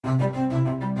Welcome to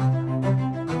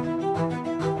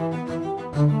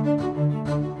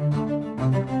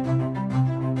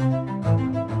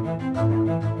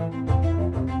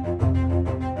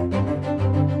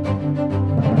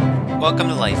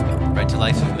LifeBeat, Right to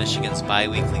Life of Michigan's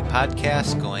bi-weekly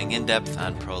podcast going in-depth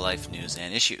on pro-life news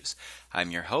and issues. I'm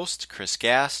your host, Chris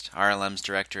Gast, RLM's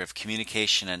Director of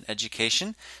Communication and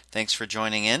Education. Thanks for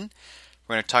joining in.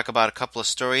 We're going to talk about a couple of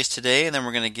stories today, and then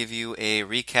we're going to give you a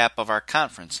recap of our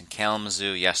conference in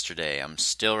Kalamazoo yesterday. I'm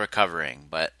still recovering,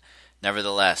 but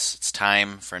nevertheless, it's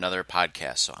time for another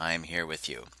podcast, so I'm here with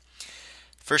you.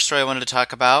 First story I wanted to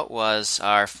talk about was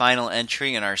our final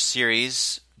entry in our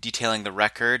series detailing the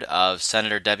record of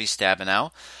Senator Debbie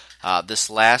Stabenow. This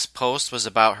last post was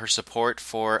about her support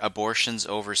for abortions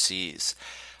overseas,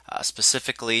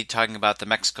 specifically talking about the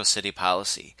Mexico City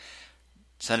policy.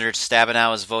 Senator Stabenow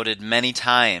has voted many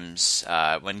times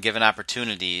when given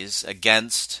opportunities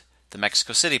against the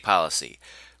Mexico City policy,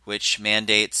 which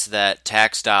mandates that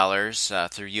tax dollars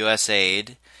through U.S.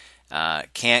 aid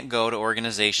can't go to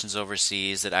organizations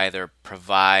overseas that either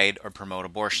provide or promote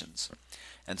abortions.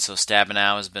 And so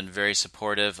Stabenow has been very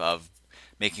supportive of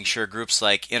making sure groups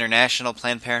like International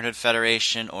Planned Parenthood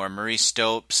Federation or Marie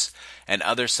Stopes and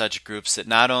other such groups that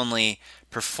not only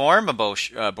perform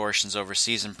abortions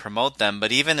overseas and promote them,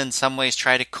 but even in some ways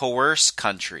try to coerce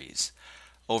countries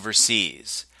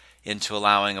overseas into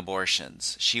allowing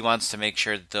abortions. She wants to make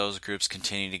sure that those groups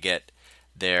continue to get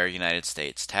their United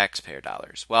States taxpayer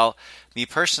dollars. Well, me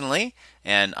personally,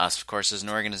 and us, of course, as an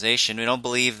organization, we don't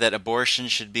believe that abortion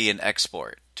should be an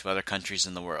export to other countries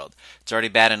in the world. It's already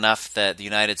bad enough that the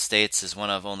United States is one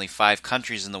of only 5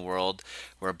 countries in the world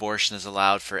where abortion is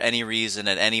allowed for any reason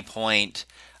at any point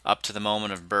up to the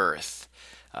moment of birth,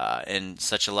 in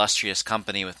such illustrious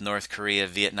company with North Korea,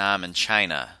 Vietnam, and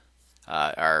China,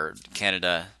 or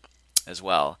Canada as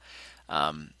well.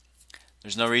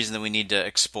 There's no reason that we need to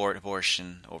export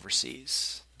abortion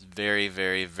overseas. It's very,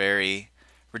 very, very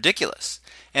ridiculous.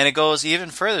 And it goes even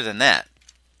further than that.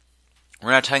 We're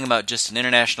not talking about just an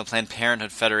International Planned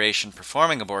Parenthood Federation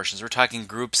performing abortions. We're talking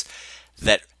groups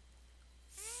that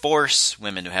force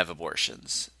women to have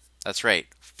abortions. That's right,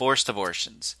 forced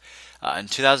abortions. In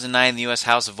 2009, the U.S.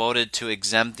 House voted to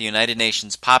exempt the United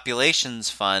Nations Populations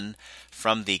Fund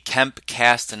from the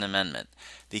Kemp-Kasten Amendment.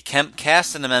 The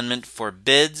Kemp-Kasten Amendment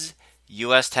forbids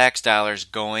U.S. tax dollars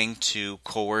going to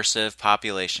coercive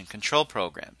population control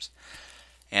programs.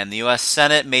 And the U.S.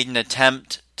 Senate made an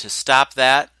attempt to stop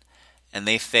that, and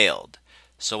they failed.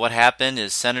 So what happened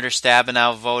is Senator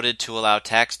Stabenow voted to allow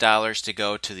tax dollars to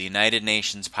go to the United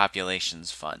Nations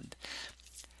Populations Fund.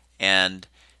 And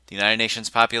the United Nations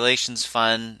Populations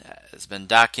Fund has been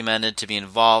documented to be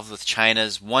involved with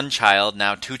China's one-child,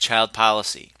 now two-child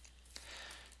policy.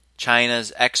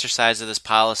 China's exercise of this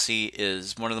policy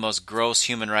is one of the most gross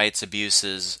human rights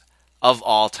abuses of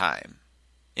all time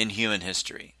in human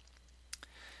history.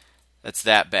 It's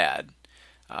that bad.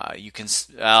 I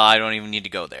don't even need to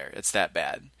go there. It's that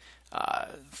bad.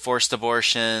 Forced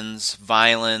abortions,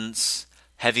 violence,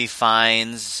 heavy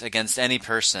fines against any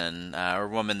person or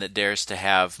woman that dares to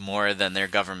have more than their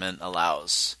government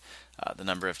allows, the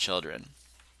number of children.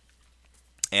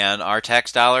 And our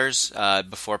tax dollars,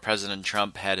 before President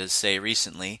Trump had his say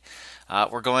recently,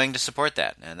 we're going to support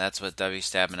that. And that's what Debbie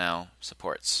Stabenow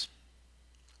supports.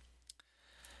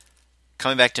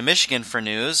 Coming back to Michigan for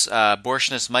news,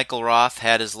 abortionist Michael Roth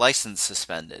had his license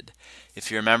suspended.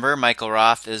 If you remember, Michael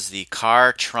Roth is the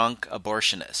car trunk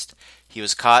abortionist. He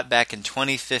was caught back in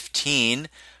 2015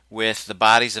 with the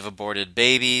bodies of aborted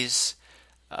babies,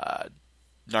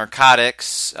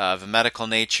 narcotics of a medical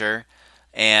nature,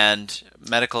 and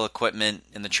medical equipment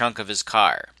in the trunk of his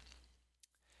car.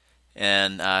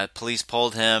 And police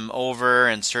pulled him over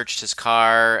and searched his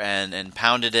car and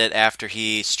pounded it after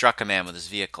he struck a man with his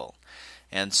vehicle.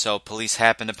 And so police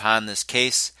happened upon this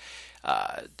case,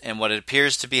 and what it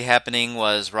appears to be happening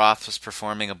was Roth was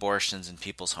performing abortions in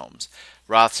people's homes.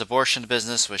 Roth's abortion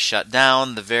business was shut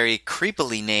down. The very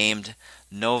creepily named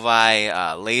Novi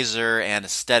Laser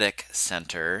Anesthetic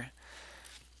Center.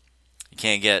 You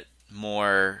can't get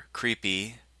more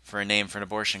creepy for a name for an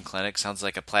abortion clinic. Sounds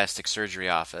like a plastic surgery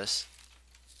office.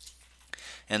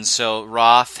 And so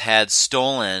Roth had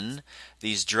stolen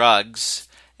these drugs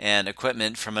and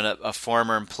equipment from a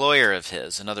former employer of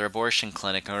his, another abortion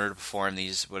clinic, in order to perform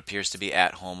these what appears to be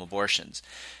at-home abortions.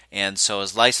 And so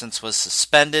his license was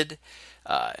suspended.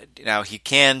 Now, he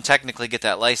can technically get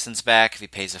that license back if he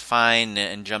pays a fine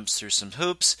and jumps through some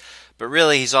hoops, but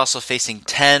really he's also facing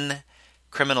 10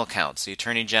 criminal counts. The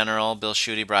Attorney General, Bill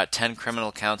Schuette, brought 10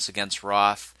 criminal counts against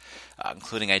Roth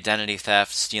including identity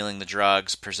theft, stealing the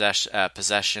drugs,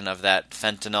 possession of that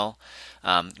fentanyl,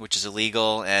 which is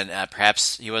illegal, and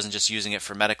perhaps he wasn't just using it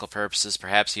for medical purposes,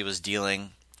 perhaps he was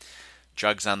dealing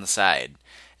drugs on the side.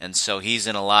 And so he's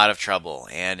in a lot of trouble,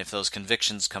 and if those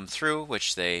convictions come through,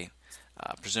 which they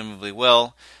presumably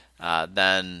will,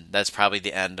 then that's probably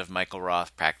the end of Michael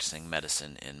Roth practicing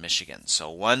medicine in Michigan. So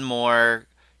one more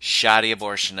shoddy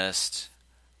abortionist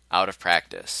out of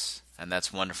practice, and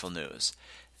that's wonderful news.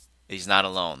 He's not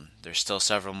alone. There's still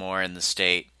several more in the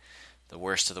state, the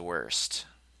worst of the worst,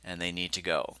 and they need to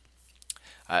go.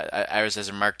 I was as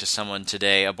a remark to someone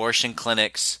today, abortion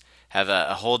clinics have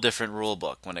a whole different rule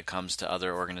book when it comes to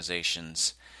other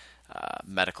organizations.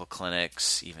 Medical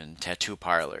clinics, even tattoo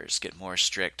parlors get more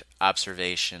strict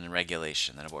observation and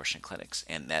regulation than abortion clinics,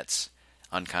 and that's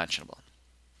unconscionable.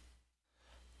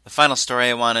 The final story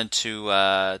I wanted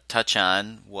to touch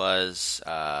on was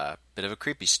a bit of a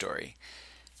creepy story.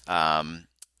 In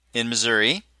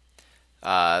Missouri,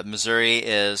 Missouri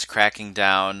is cracking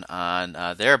down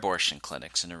on their abortion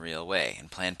clinics in a real way, and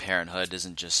Planned Parenthood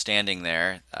isn't just standing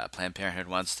there. Planned Parenthood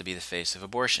wants to be the face of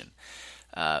abortion.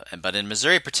 But in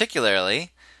Missouri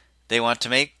particularly, they want to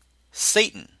make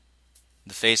Satan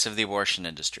the face of the abortion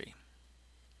industry.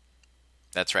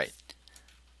 That's right,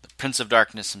 the Prince of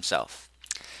Darkness himself.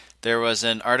 There was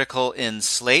an article in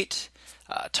Slate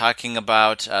talking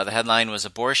about, the headline was,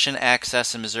 "Abortion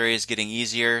access in Missouri is getting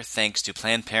easier thanks to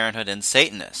Planned Parenthood and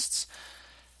Satanists."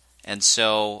 And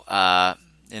so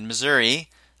in Missouri,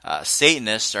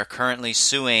 Satanists are currently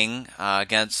suing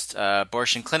against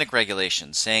abortion clinic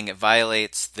regulations, saying it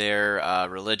violates their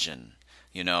religion,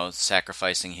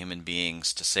 sacrificing human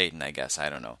beings to Satan, I guess. I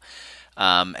don't know.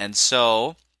 And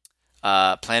so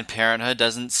Planned Parenthood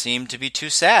doesn't seem to be too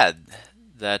sad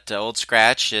that Old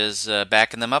Scratch is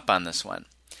backing them up on this one.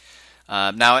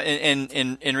 Now,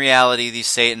 in reality, these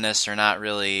Satanists are not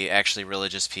really actually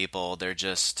religious people. They're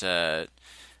just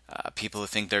people who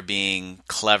think they're being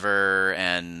clever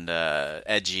and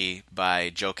edgy by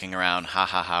joking around, ha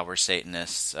ha ha, we're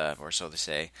Satanists, or so they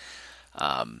say.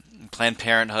 Planned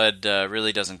Parenthood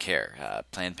really doesn't care.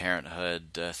 Planned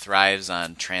Parenthood thrives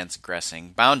on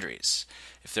transgressing boundaries.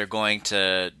 If they're going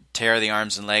to tear the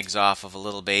arms and legs off of a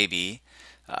little baby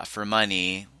for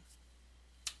money,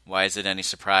 why is it any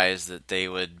surprise that they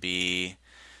would be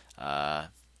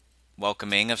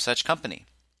welcoming of such company?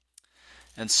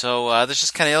 And so this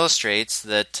just kind of illustrates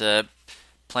that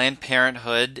Planned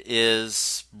Parenthood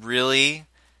is really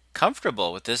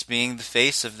comfortable with this being the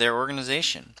face of their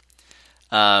organization.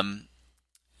 But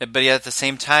yet at the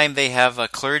same time, they have a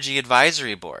clergy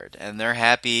advisory board, and they're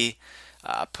happy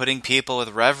putting people with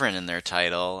reverend in their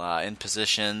title in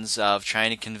positions of trying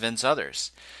to convince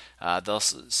others. They'll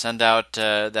send out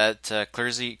that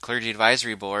clergy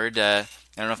advisory board. I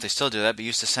don't know if they still do that, but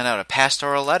used to send out a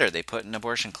pastoral letter they put in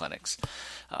abortion clinics.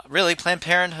 Really, Planned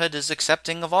Parenthood is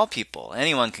accepting of all people.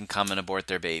 Anyone can come and abort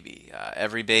their baby.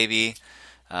 Every baby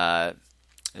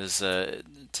is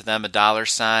to them a dollar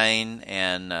sign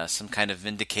and some kind of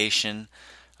vindication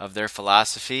of their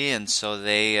philosophy, and so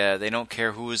they don't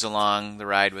care who is along the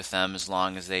ride with them as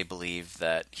long as they believe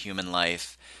that human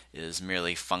life is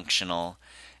merely functional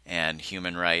and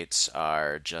human rights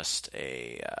are just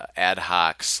a ad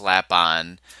hoc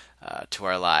slap-on to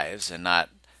our lives and not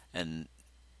an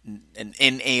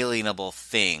inalienable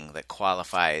thing that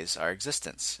qualifies our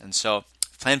existence. And so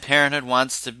if Planned Parenthood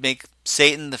wants to make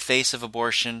Satan the face of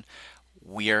abortion,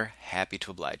 we're happy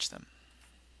to oblige them.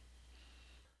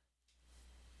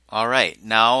 All right,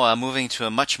 now moving to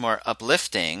a much more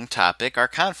uplifting topic, our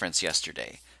conference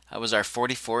yesterday. It was our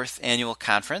 44th annual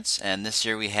conference, and this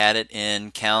year we had it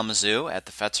in Kalamazoo at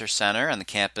the Fetzer Center on the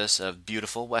campus of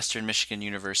beautiful Western Michigan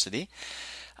University.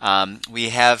 We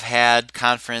have had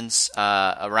conference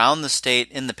around the state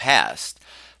in the past,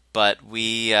 but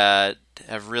we have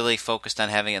really focused on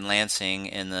having it in Lansing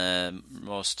in the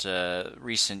most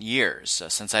recent years.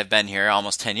 Since I've been here,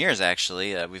 almost 10 years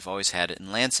actually, we've always had it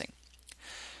in Lansing.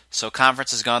 So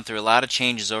conference has gone through a lot of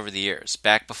changes over the years.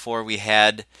 Back before we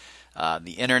had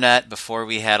the internet, before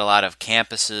we had a lot of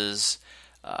campuses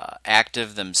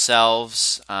active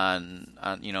themselves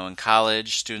in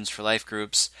college, Students for Life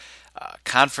groups,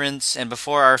 conference, and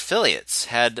before our affiliates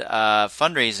had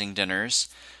fundraising dinners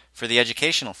for the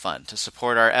educational fund to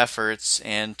support our efforts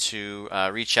and to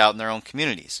reach out in their own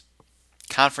communities.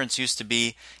 Conference used to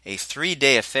be a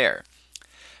 3-day affair.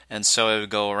 And so it would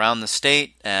go around the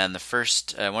state, and the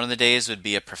first one of the days would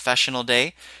be a professional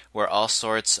day where all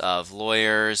sorts of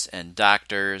lawyers and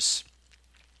doctors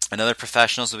and other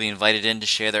professionals would be invited in to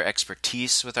share their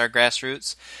expertise with our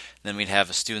grassroots. Then we'd have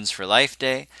a Students for Life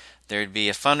Day. there'd be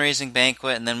a fundraising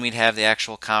banquet, and then we'd have the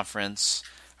actual conference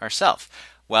ourselves.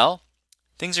 Well,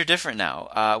 things are different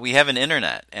now. We have an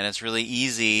internet, and it's really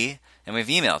easy, and we have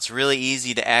email. It's really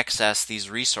easy to access these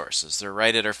resources. They're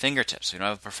right at our fingertips. We don't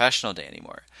have a professional day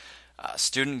anymore.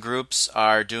 Student groups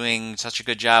are doing such a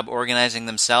good job organizing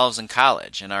themselves in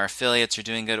college, and our affiliates are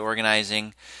doing good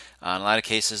organizing, in a lot of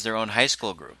cases, their own high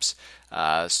school groups.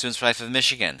 Students for Life of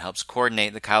Michigan helps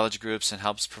coordinate the college groups and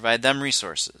helps provide them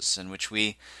resources in which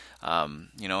we,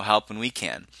 help when we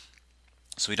can.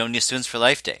 So we don't need Students for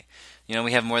Life Day.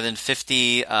 We have more than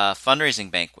 50 fundraising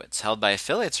banquets held by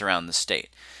affiliates around the state,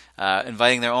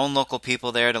 inviting their own local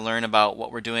people there to learn about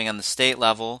what we're doing on the state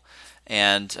level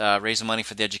and raise money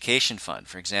for the education fund,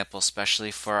 for example,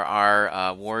 especially for our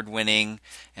award-winning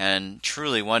and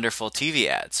truly wonderful TV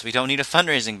ads. We don't need a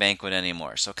fundraising banquet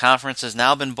anymore. So conference has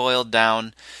now been boiled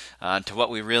down to what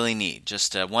we really need.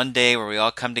 Just one day where we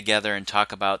all come together and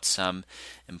talk about some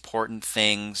important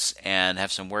things and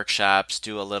have some workshops,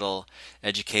 do a little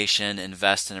education,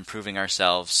 invest in improving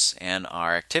ourselves and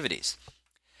our activities.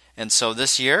 And so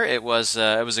this year it was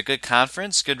a good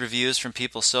conference, good reviews from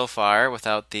people so far,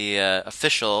 without the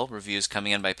official reviews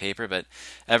coming in by paper, but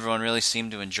everyone really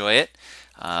seemed to enjoy it.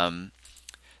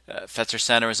 Fetzer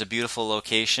Center is a beautiful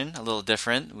location, a little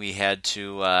different. We had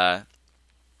to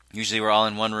usually we're all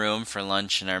in one room for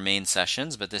lunch in our main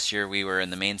sessions, but this year we were in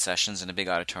the main sessions in a big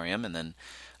auditorium and then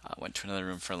went to another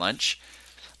room for lunch.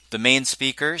 The main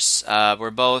speakers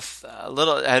were both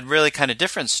had really kind of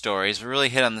different stories, but really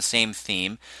hit on the same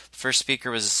theme. The first speaker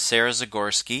was Sarah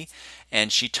Zagorski,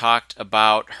 and she talked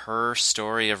about her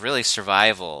story of really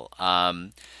survival,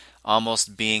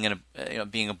 almost being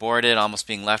being aborted, almost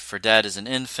being left for dead as an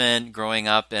infant, growing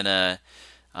up in a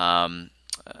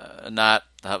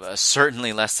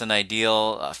certainly less than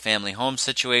ideal family home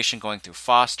situation, going through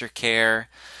foster care,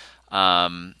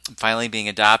 finally being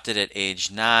adopted at age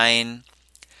 9.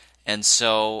 And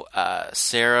so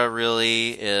Sarah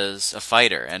really is a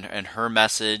fighter, and her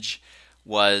message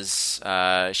was,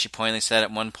 she pointedly said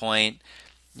at one point,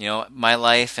 my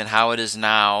life and how it is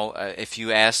now, if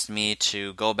you asked me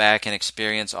to go back and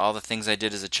experience all the things I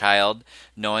did as a child,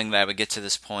 knowing that I would get to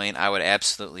this point, I would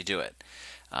absolutely do it.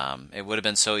 It would have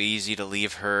been so easy to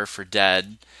leave her for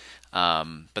dead,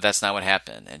 but that's not what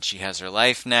happened. And she has her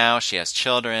life now. She has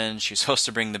children. She was supposed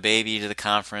to bring the baby to the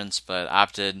conference, but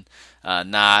opted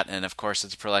not. And of course,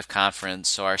 it's a pro-life conference,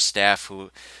 so our staff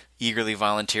who eagerly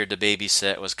volunteered to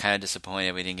babysit was kind of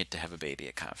disappointed we didn't get to have a baby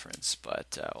at conference.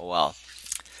 But oh well.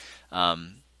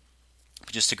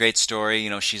 Just a great story.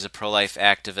 She's a pro-life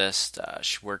activist.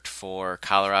 She worked for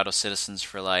Colorado Citizens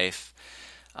for Life.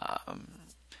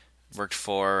 Worked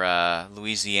for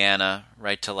Louisiana,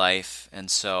 Right to Life, and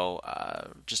so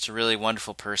just a really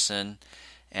wonderful person,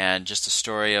 and just a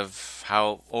story of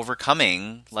how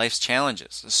overcoming life's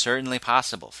challenges is certainly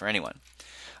possible for anyone.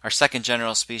 Our second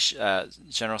general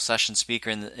session speaker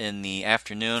in the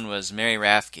afternoon was Mary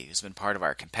Rathke, who's been part of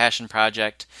our Compassion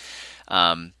Project.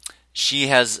 She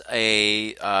has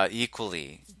a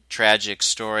equally tragic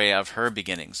story of her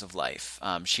beginnings of life.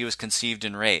 She was conceived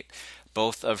in rape.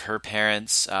 Both of her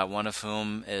parents, one of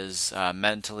whom is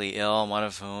mentally ill, one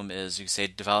of whom is, you could say,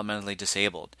 developmentally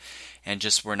disabled, and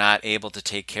just were not able to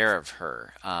take care of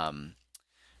her.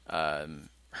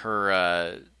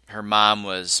 Her mom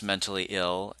was mentally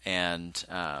ill, and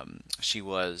she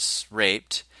was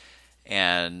raped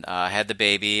and had the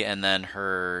baby, and then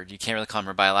you can't really call him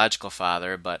her biological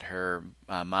father, but her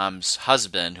mom's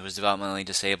husband, who was developmentally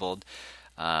disabled,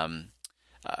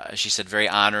 she said very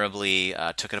honorably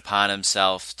took it upon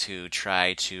himself to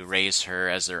try to raise her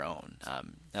as their own.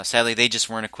 Now, sadly, they just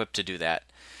weren't equipped to do that.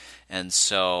 And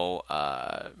so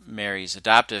Mary's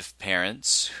adoptive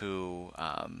parents, who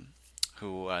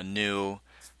knew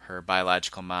her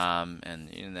biological mom and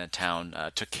in that town,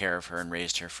 took care of her and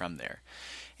raised her from there.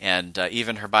 And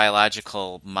even her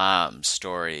biological mom's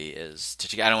story is,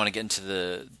 I don't want to get into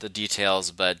the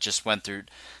details, but just went through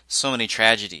so many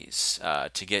tragedies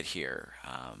to get here,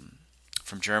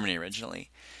 from Germany originally,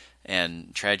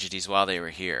 and tragedies while they were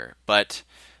here. But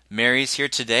Mary's here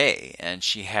today, and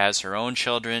she has her own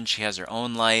children, she has her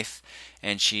own life,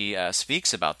 and she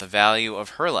speaks about the value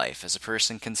of her life as a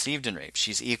person conceived in rape.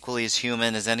 She's equally as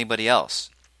human as anybody else.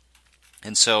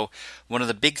 And so one of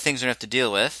the big things we're going to have to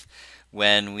deal with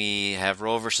when we have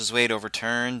Roe versus Wade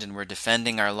overturned and we're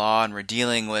defending our law and we're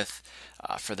dealing with,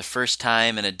 for the first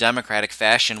time in a democratic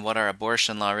fashion, what our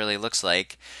abortion law really looks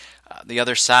like, the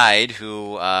other side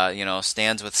who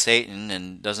stands with Satan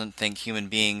and doesn't think human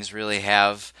beings really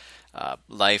have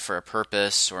life or a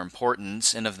purpose or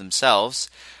importance in of themselves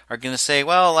are going to say,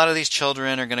 well, a lot of these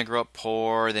children are going to grow up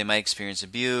poor, they might experience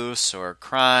abuse or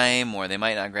crime, or they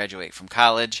might not graduate from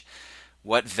college.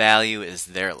 What value is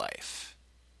their life?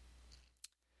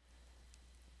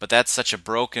 But that's such a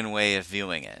broken way of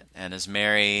viewing it. And as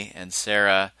Mary and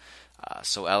Sarah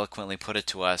so eloquently put it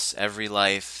to us, every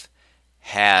life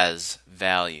has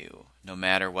value, no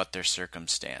matter what their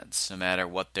circumstance, no matter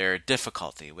what their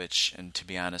difficulty, which, and to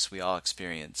be honest, we all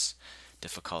experience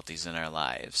difficulties in our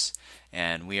lives.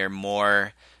 And we are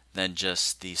more than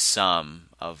just the sum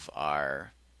of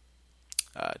our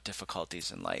difficulties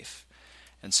in life.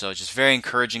 And so just very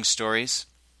encouraging stories.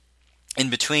 In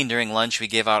between, during lunch, we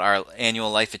gave out our annual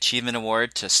Life Achievement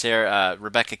Award to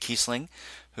Rebecca Kiesling,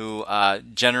 who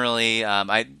generally,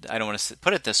 I don't want to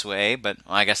put it this way, but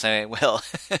I guess I will.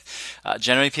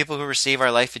 Generally, people who receive our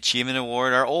Life Achievement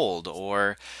Award are old,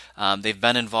 or they've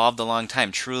been involved a long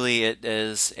time. Truly, it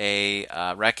is a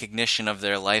recognition of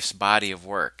their life's body of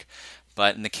work.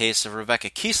 But in the case of Rebecca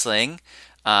Kiesling,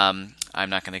 I'm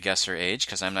not going to guess her age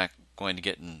because I'm not going to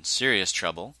get in serious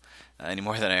trouble any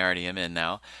more than I already am in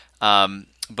now.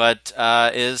 But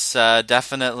is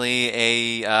definitely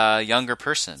a younger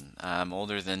person,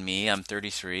 older than me. I'm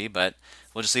 33, but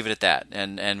we'll just leave it at that.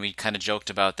 And we kind of joked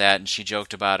about that, and she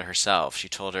joked about it herself. She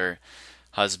told her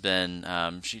husband,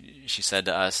 she said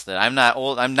to us that I'm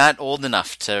not old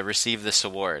enough to receive this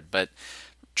award, but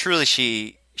truly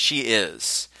she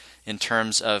is, in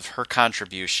terms of her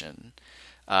contribution.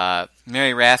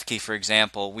 Mary Rathke, for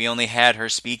example, we only had her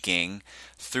speaking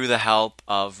through the help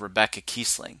of Rebecca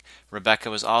Kiesling. Rebecca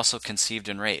was also conceived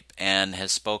in rape and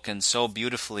has spoken so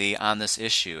beautifully on this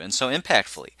issue and so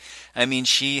impactfully. I mean,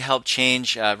 she helped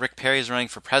change, Rick Perry is running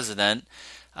for president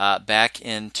back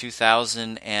in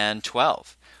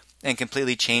 2012 and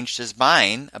completely changed his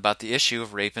mind about the issue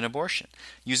of rape and abortion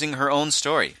using her own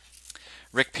story.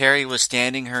 Rick Perry was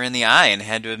standing her in the eye and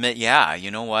had to admit, yeah,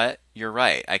 you know what? You're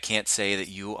right. I can't say that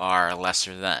you are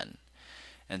lesser than.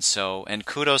 And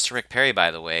kudos to Rick Perry, by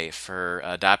the way, for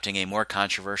adopting a more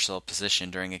controversial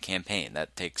position during a campaign.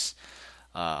 That takes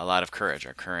a lot of courage,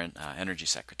 our current energy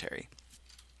secretary.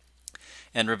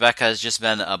 And Rebecca has just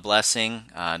been a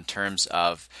blessing in terms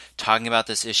of talking about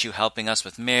this issue, helping us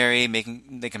with Mary,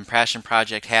 making the Compassion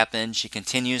Project happen. She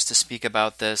continues to speak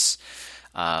about this.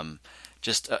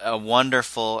 Just a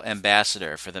wonderful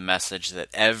ambassador for the message that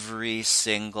every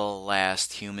single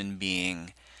last human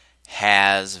being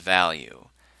has value.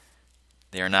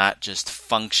 They are not just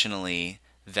functionally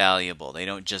valuable. They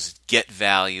don't just get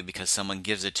value because someone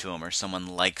gives it to them or someone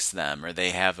likes them or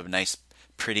they have a nice,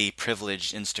 pretty,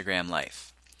 privileged Instagram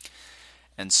life.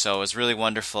 And so it was really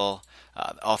wonderful.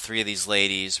 All three of these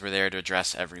ladies were there to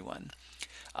address everyone.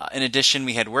 In addition,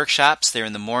 we had workshops there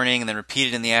in the morning and then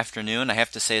repeated in the afternoon. I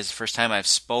have to say, it's the first time I've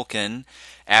spoken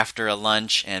after a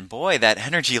lunch, and boy, that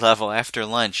energy level after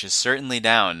lunch is certainly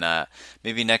down.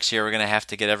 Maybe next year we're going to have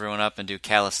to get everyone up and do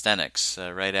calisthenics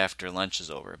right after lunch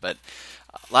is over. But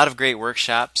a lot of great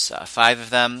workshops, 5 of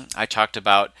them. I talked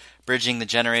about bridging the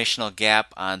generational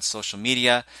gap on social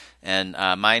media, and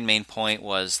my main point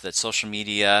was that social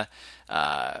media,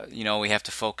 we have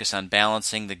to focus on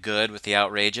balancing the good with the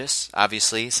outrageous.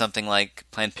 Obviously, something like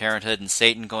Planned Parenthood and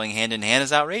Satan going hand in hand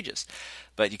is outrageous.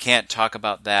 But you can't talk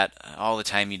about that all the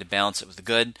time. You need to balance it with the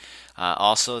good.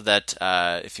 Also, that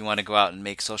if you want to go out and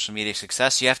make social media a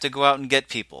success, you have to go out and get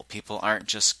people. People aren't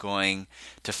just going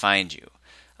to find you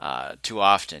too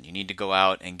often. You need to go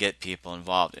out and get people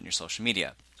involved in your social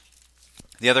media.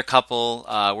 The other couple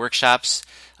workshops,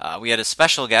 we had a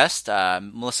special guest.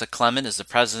 Melissa Clement is the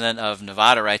president of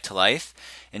Nevada Right to Life,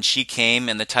 and she came,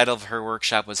 and the title of her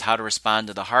workshop was How to Respond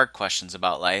to the Hard Questions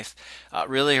About Life.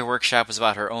 Really, her workshop was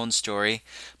about her own story.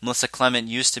 Melissa Clement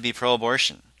used to be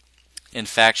pro-abortion. In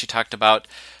fact, she talked about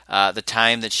the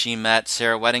time that she met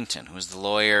Sarah Weddington, who was the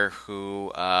lawyer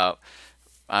who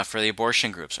for the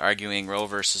abortion groups, arguing Roe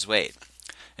versus Wade.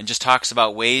 And just talks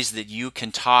about ways that you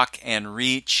can talk and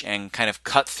reach and kind of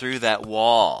cut through that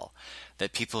wall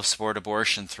that people who support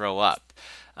abortion throw up.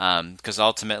 Because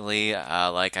ultimately,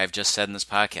 like I've just said in this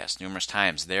podcast numerous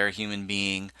times, they're a human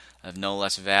being of no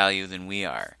less value than we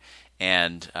are.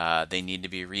 And they need to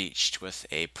be reached with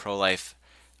a pro-life,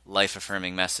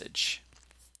 life-affirming message.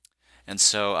 And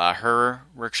so her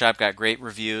workshop got great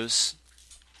reviews.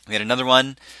 We had another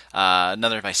one,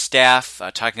 another by staff,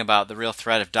 talking about the real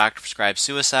threat of doctor-prescribed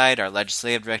suicide. Our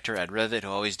legislative director, Ed Rivet, who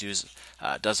always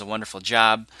does a wonderful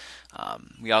job.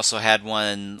 We also had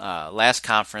one last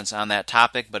conference on that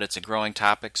topic, but it's a growing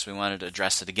topic, so we wanted to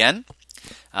address it again.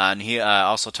 And he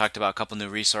also talked about a couple new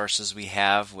resources we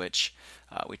have, which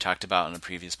we talked about in a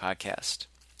previous podcast.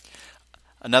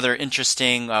 Another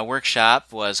interesting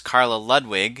workshop was Carla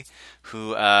Ludwig,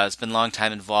 who has been a long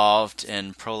time involved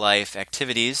in pro-life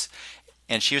activities,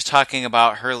 and she was talking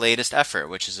about her latest effort,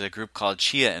 which is a group called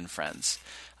Chia and Friends.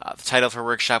 The title of her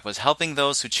workshop was Helping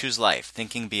Those Who Choose Life,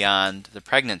 Thinking Beyond the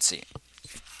Pregnancy.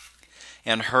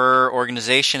 And her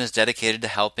organization is dedicated to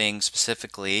helping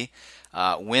specifically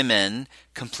women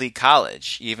complete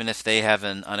college, even if they have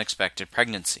an unexpected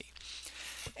pregnancy.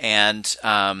 And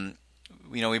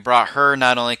we brought her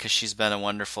not only because she's been a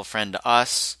wonderful friend to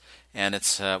us, and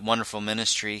it's a wonderful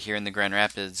ministry here in the Grand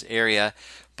Rapids area,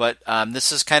 but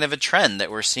this is kind of a trend that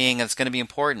we're seeing that's going to be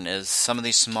important, is some of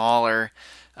these smaller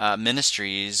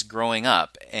ministries growing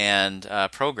up and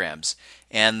programs,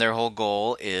 and their whole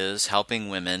goal is helping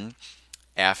women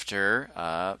after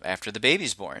the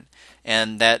baby's born.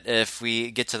 And that if we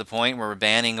get to the point where we're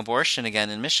banning abortion again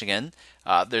in Michigan,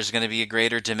 there's going to be a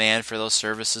greater demand for those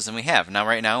services than we have. Now,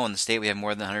 right now in the state, we have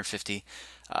more than 150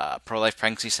 pro-life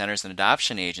pregnancy centers and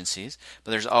adoption agencies,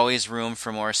 but there's always room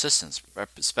for more assistance,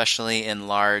 especially in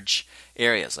large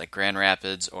areas like Grand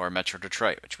Rapids or Metro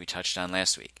Detroit, which we touched on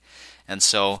last week. And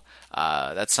so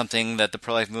that's something that the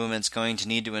pro-life movement is going to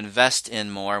need to invest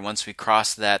in more once we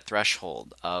cross that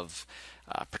threshold of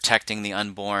protecting the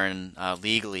unborn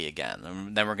legally again.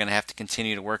 And then we're going to have to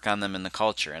continue to work on them in the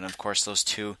culture. And of course, those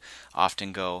two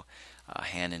often go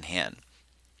hand in hand.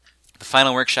 The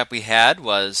final workshop we had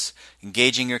was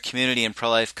Engaging Your Community in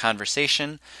Pro-Life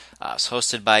Conversation. It was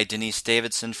hosted by Denise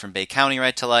Davidson from Bay County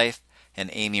Right to Life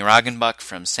and Amy Roggenbuck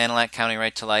from Sanilac County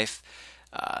Right to Life.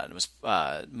 It was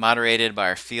moderated by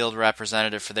our field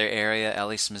representative for their area,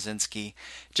 Ellie Smazinski,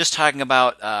 just talking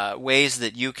about ways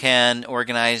that you can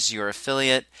organize your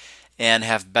affiliate and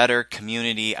have better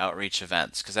community outreach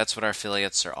events, because that's what our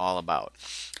affiliates are all about.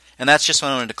 And that's just what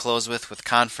I wanted to close with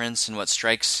conference and what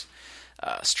strikes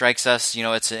us.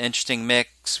 It's an interesting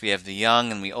mix. We have the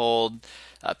young and the old.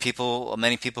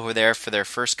 Many people who were there for their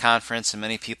first conference and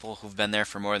many people who've been there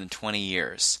for more than 20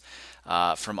 years.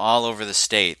 From all over the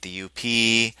state, the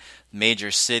UP,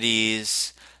 major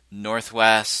cities,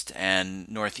 Northwest and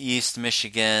Northeast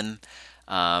Michigan,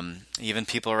 even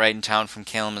people right in town from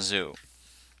Kalamazoo.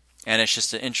 And it's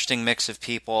just an interesting mix of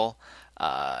people,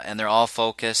 and they're all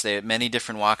focused. They have many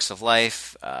different walks of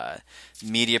life,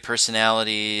 media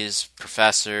personalities,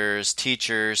 professors,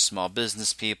 teachers, small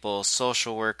business people,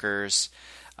 social workers,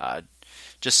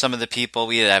 just some of the people.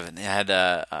 We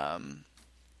had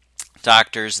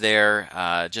doctors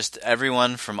there, just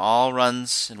everyone from all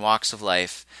runs and walks of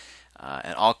life,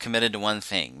 and all committed to one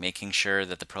thing, making sure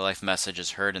that the pro-life message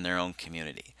is heard in their own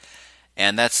community.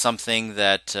 And that's something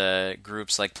that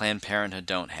groups like Planned Parenthood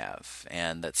don't have,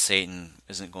 and that Satan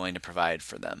isn't going to provide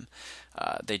for them.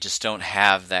 They just don't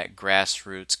have that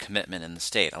grassroots commitment in the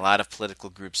state. A lot of political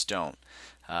groups don't.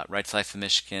 Right to Life in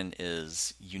Michigan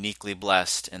is uniquely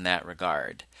blessed in that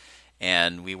regard.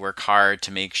 And we work hard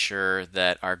to make sure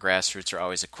that our grassroots are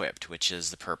always equipped, which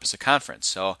is the purpose of conference.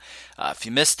 So if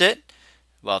you missed it,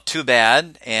 well, too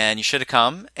bad, and you should have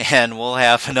come. And we'll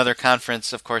have another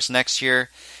conference, of course, next year,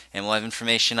 and we'll have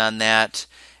information on that.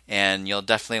 And you'll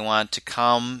definitely want to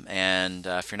come, and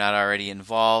if you're not already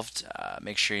involved,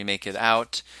 make sure you make it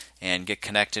out and get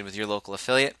connected with your local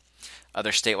affiliate.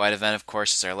 Other statewide event, of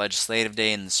course, is our Legislative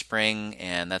Day in the spring,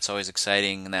 and that's always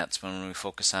exciting, and that's when we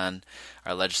focus on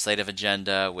our legislative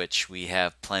agenda, which we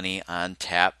have plenty on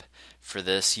tap for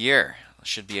this year. It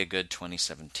should be a good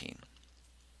 2017.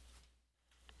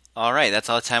 All right, that's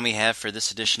all the time we have for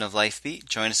this edition of LifeBeat.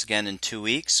 Join us again in 2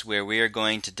 weeks, where we are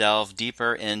going to delve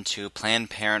deeper into Planned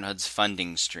Parenthood's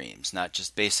funding streams. Not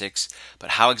just basics, but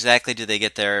how exactly do they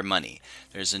get their money?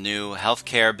 There's a new health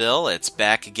care bill. It's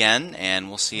back again, and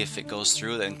we'll see if it goes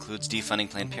through. That includes defunding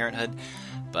Planned Parenthood.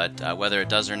 But whether it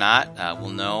does or not, we'll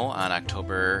know on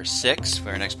October 6th for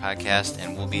our next podcast,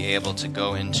 and we'll be able to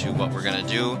go into what we're going to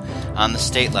do on the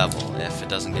state level if it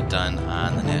doesn't get done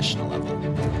on the national level.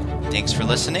 Thanks for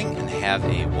listening, and have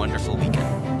a wonderful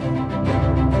weekend.